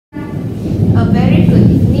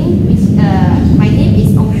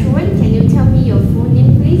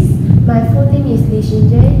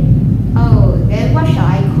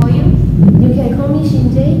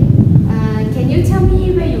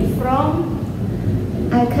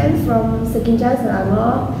I came from Shin Jye,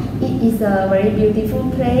 Selangor. It is a very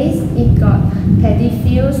beautiful place. It got paddy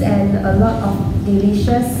fields and a lot of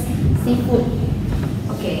delicious seafood.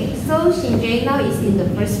 Okay, so Shin Jye now is in the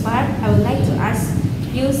first part. I would like to ask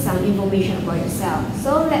you some information about yourself.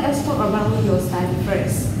 So let us talk about your study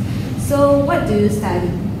first. So what do you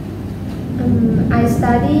study? I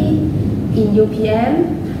study in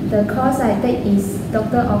UPM. The course I take is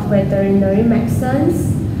Doctor of Veterinary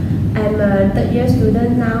Medicine. I'm a third year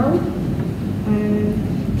student now.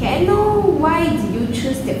 Can I know why did you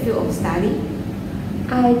choose that field of study?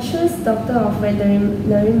 I choose Doctor of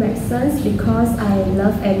Veterinary Medicine because I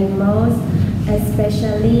love animals,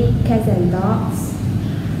 especially cats and dogs.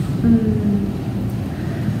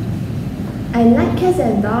 I like cats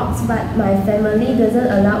and dogs, but my family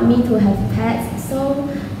doesn't allow me to have pets, so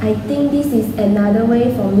I think this is another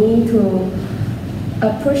way for me to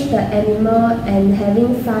approach the animal and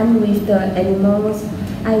having fun with the animals.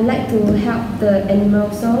 I like to help the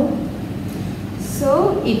animals also.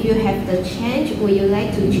 So if you have the chance, would you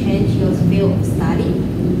like to change your field of study?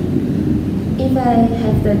 If I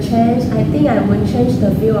have the chance, I think I would change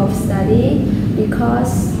the field of study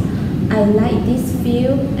because I like this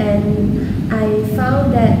field and I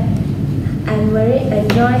found that I'm very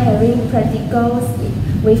enjoy having practicals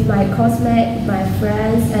with my classmates, my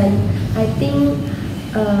friends, and I think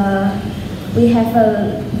we have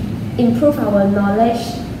improved our knowledge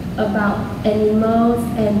about animals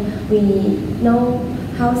and we know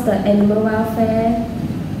how's the animal welfare.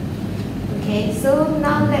 Okay, so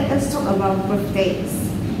now let us talk about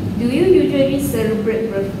birthdays. Do you usually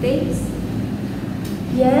celebrate birthdays?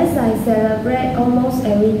 Yes, I celebrate almost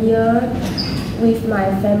every year with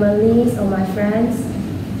my families or my friends.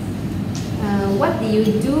 What did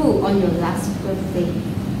you do on your last birthday?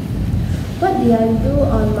 What did I do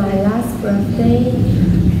on my last birthday?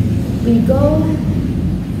 We go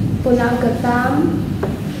Pulau Ketam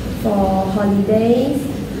for holidays.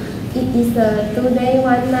 It is a 2-day,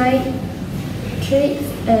 1-night trip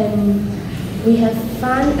and we have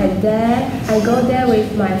fun at there. I go there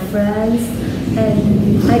with my friends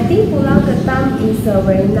and I think Pulau Ketam is a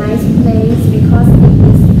very nice place because it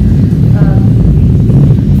is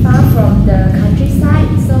far from the countryside,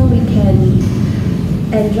 so we can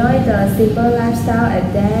enjoy the simple lifestyle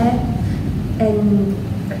at there and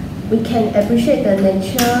we can appreciate the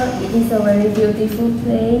nature. It is a very beautiful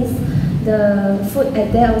place. The food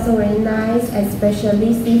at there also very nice,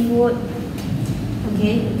 especially seafood.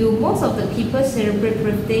 Okay, do most of the people celebrate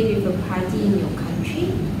birthday with a party in your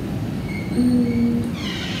country?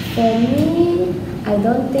 For me, I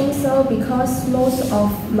don't think so because most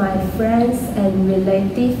of my friends and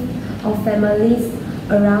relatives or families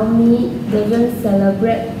around me doesn't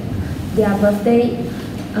celebrate their birthday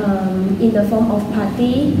in the form of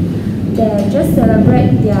party. They just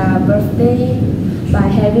celebrate their birthday by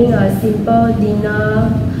having a simple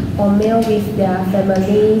dinner or meal with their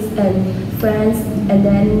families and friends and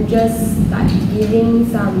then just like giving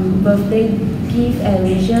some birthday gift and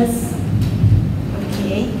wishes.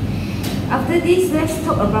 Okay. After this, let's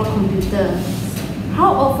talk about computers.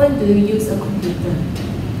 How often do you use a computer?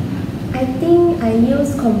 I think I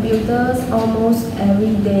use computers almost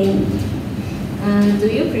every day. Do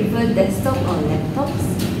you prefer desktop or laptops?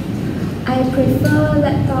 I prefer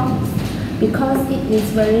laptops because it is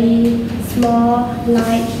very small,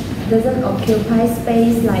 light, doesn't occupy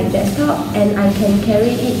space like desktop and I can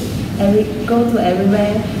carry it go to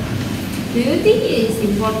everywhere. Do you think it is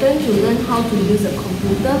important to learn how to use a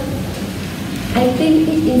computer? I think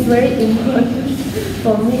it is very important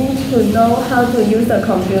for me to know how to use a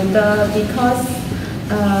computer because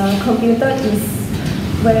computer is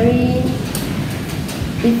very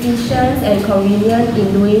efficient and convenient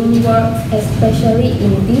in doing work, especially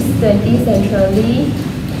in this 20th century.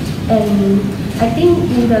 And I think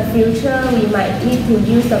in the future we might need to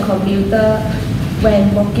use a computer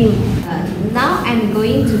when working. Now I'm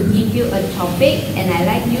going to give you a topic and I'd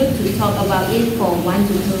like you to talk about it for 1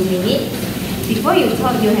 to 2 minutes. Before you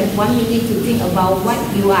talk, you have 1 minute to think about what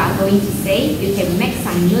you are going to say. You can make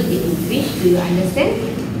some note in English. Do you understand?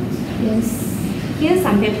 Yes. Here's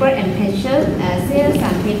some paper and pencil. Here's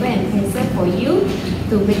some paper and pencil for you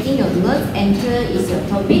to making your notes. Enter is your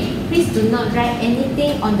topic. Please do not write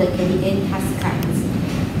anything on the candidate task cards.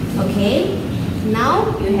 Okay.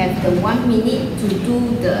 Now you have the 1 minute to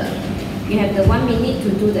do the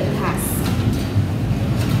task.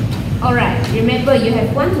 Alright, remember you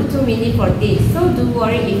have 1 to 2 minutes for this, so don't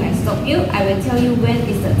worry if I stop you. I will tell you when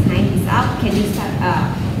is the time is up. Can you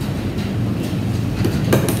start?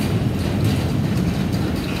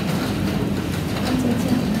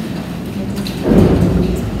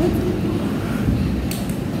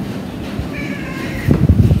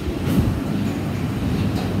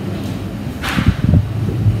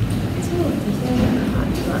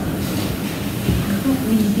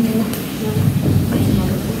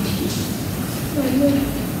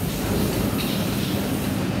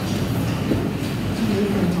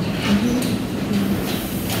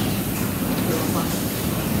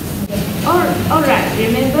 Alright,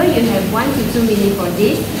 remember you have 1 to 2 minutes for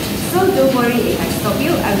this. So don't worry if I stop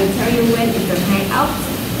you. I will tell you when is the time out.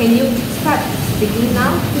 Can you start speaking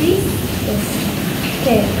now, please? Yes.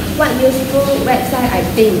 Okay, what useful website I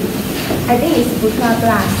think? I think it's Putra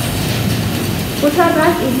Plus. Putra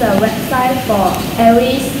Plus is a website for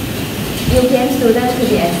every UPM student to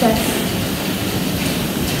be accessed.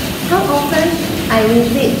 How often I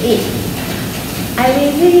visit it? I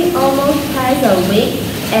visit it almost twice a week,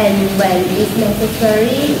 and when it's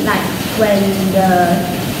necessary, like when the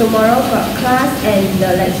tomorrow got class and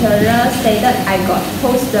the lecturer stated I got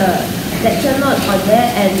post the lecture note on there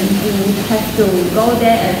and we have to go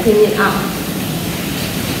there and fill it up.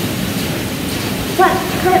 What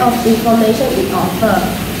kind of information it offers?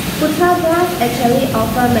 Putra Plus actually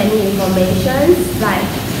offer many information like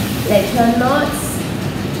lecture notes,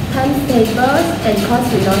 timetables and course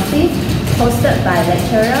synopsis posted by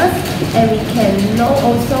lecturers, and we can know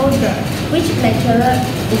also which lecturer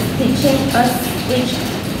is teaching us which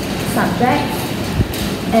subject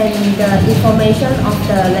and the information of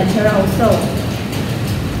the lecturer also.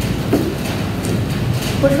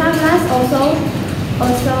 Putra Plus also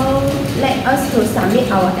let us to submit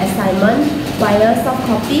our assignment via soft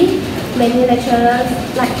copy. Many lecturers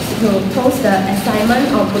like to post the assignment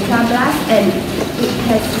on Putra Plus, and it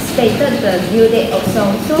has stated the due date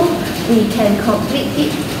also, so we can complete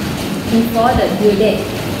it before the due date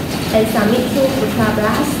and submit to Putra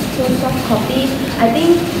Plus to soft copy. I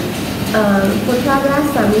think Putra Plus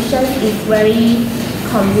submission is very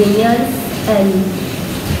convenient and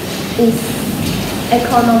is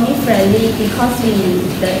economy friendly because we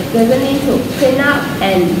doesn't need to print out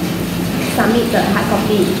and submit the hard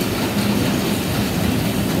copy.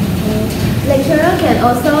 Lecturer can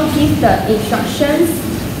also give the instructions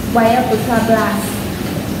via Putra Plus.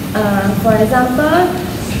 For example,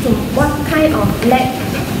 what kind of lab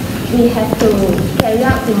we have to carry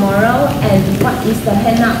out tomorrow and what is the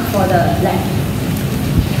handout for the lab.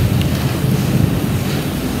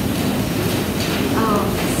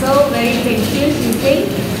 So very thank you, Shin Jye.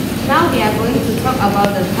 Now we are going to talk about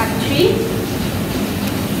the part 3.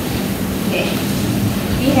 Okay.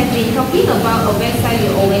 We have been talking about a website you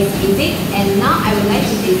always visit, and now I would like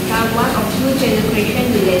to discuss one or two general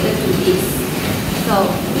questions related to this. So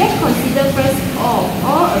let's consider first all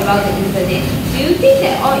about the internet. Do you think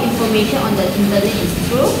that all information on the internet is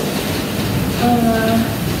true?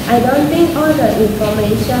 I don't think all the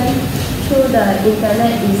information through the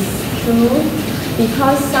internet is true,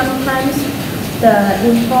 because sometimes the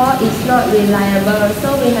info is not reliable,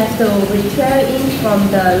 so we have to retrieve it from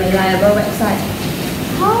the reliable website.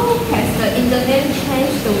 How has the internet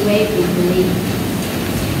changed the way we live?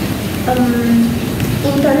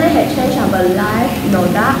 Internet has changed our life, no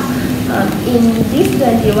doubt. In this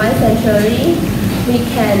 21st century, we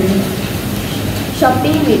can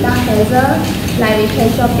shopping without hassle. Like we can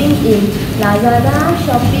shopping in Lazada,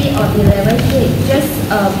 Shopee or 11 Street. Just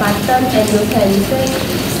a button and you can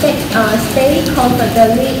stay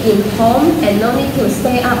comfortably in home and no need to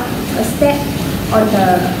stay up a step on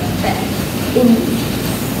the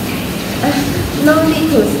no need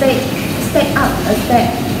to stay up a step.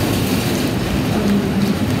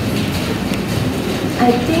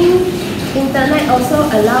 I think internet also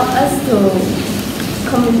allow us to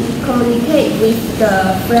communicate with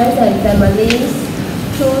the friends and families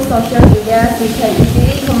through social media. We can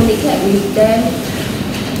easily communicate with them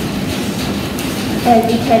and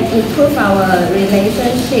we can improve our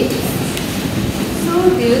relationships. So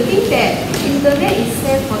do you think that internet is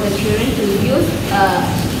safe for the children to use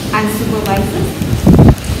unsupervised?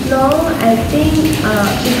 No, I think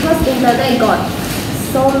because internet got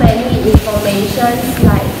so many information,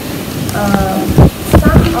 like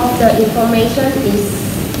some of the information is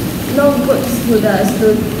no good to the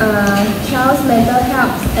child's mental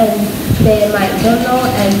health, and they might don't know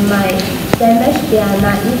and might damage their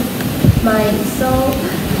naive mind. So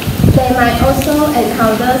they might also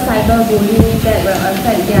encounter cyberbullying that will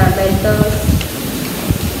affect their mental.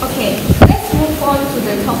 Okay, let's move on to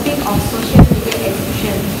the topic of social media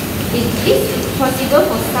addiction. Is it possible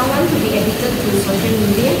for someone to be addicted to social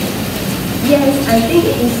media? Yes, I think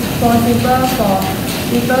it is possible for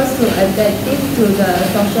people to addicted to the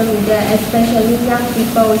social media, especially young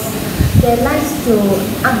people. They like to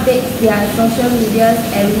update their social medias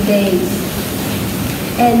every day.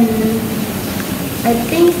 And I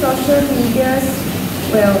think social medias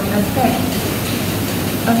will affect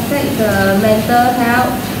the mental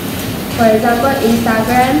health. For example,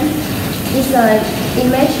 Instagram It's an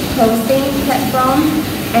image posting platform,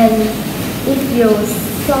 and if you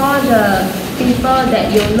saw the people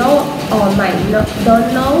that you know or might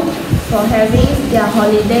don't know for having their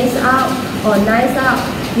holidays out or nights out,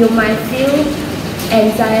 you might feel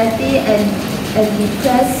anxiety and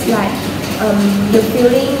depressed, like you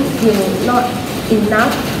feeling you're not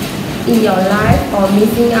enough in your life or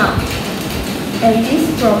missing out. And this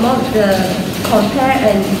promotes the compare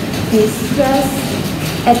and distress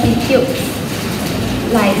attitudes,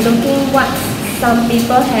 like looking what some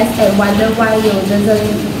people has and wonder why you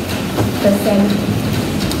doesn't the same.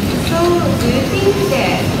 So, do you think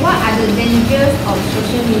that what are the dangers of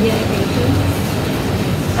social media addiction?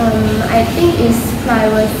 I think it's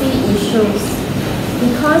privacy issues,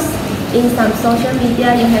 because in some social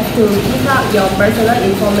media you have to give up your personal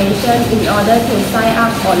information in order to sign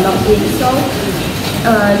up or log in. So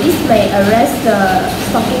this may arrest the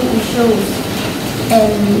stalking issues,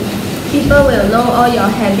 and people will know all your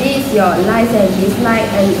habits, your likes and dislikes,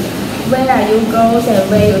 and where are you goes and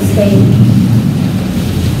where you stay.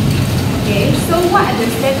 Okay, so what are the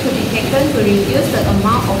steps to be taken to reduce the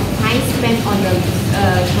amount of time spent on the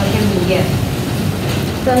social media?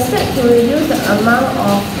 The step to reduce the amount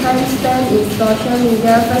of time spent in social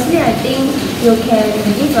media, firstly I think you can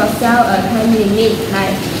give yourself a time limit,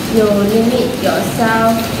 like you limit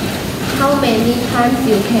yourself how many times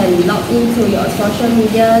you can log into your social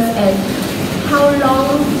medias and how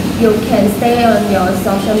long you can stay on your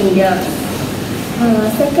social media.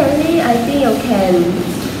 Secondly, I think you can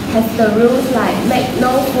have the rules like make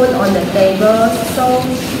no phone on the table, so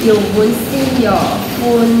you won't see your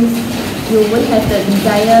phones, you won't have the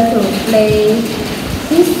desire to play.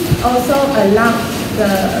 This also allows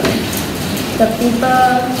the people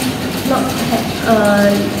not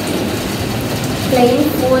playing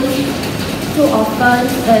phone too often.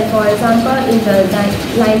 And for example, in the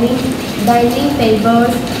dining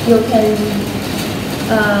tables, you can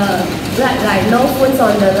write like no phones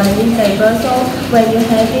on the dining table. So when you're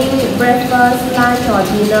having breakfast, lunch or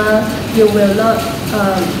dinner, you will not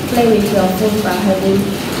play with your phone by having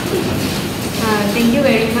it. Thank you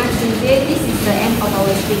very much, Shin Jye. This is the end of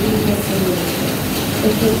our speaking testimony.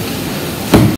 Thank you.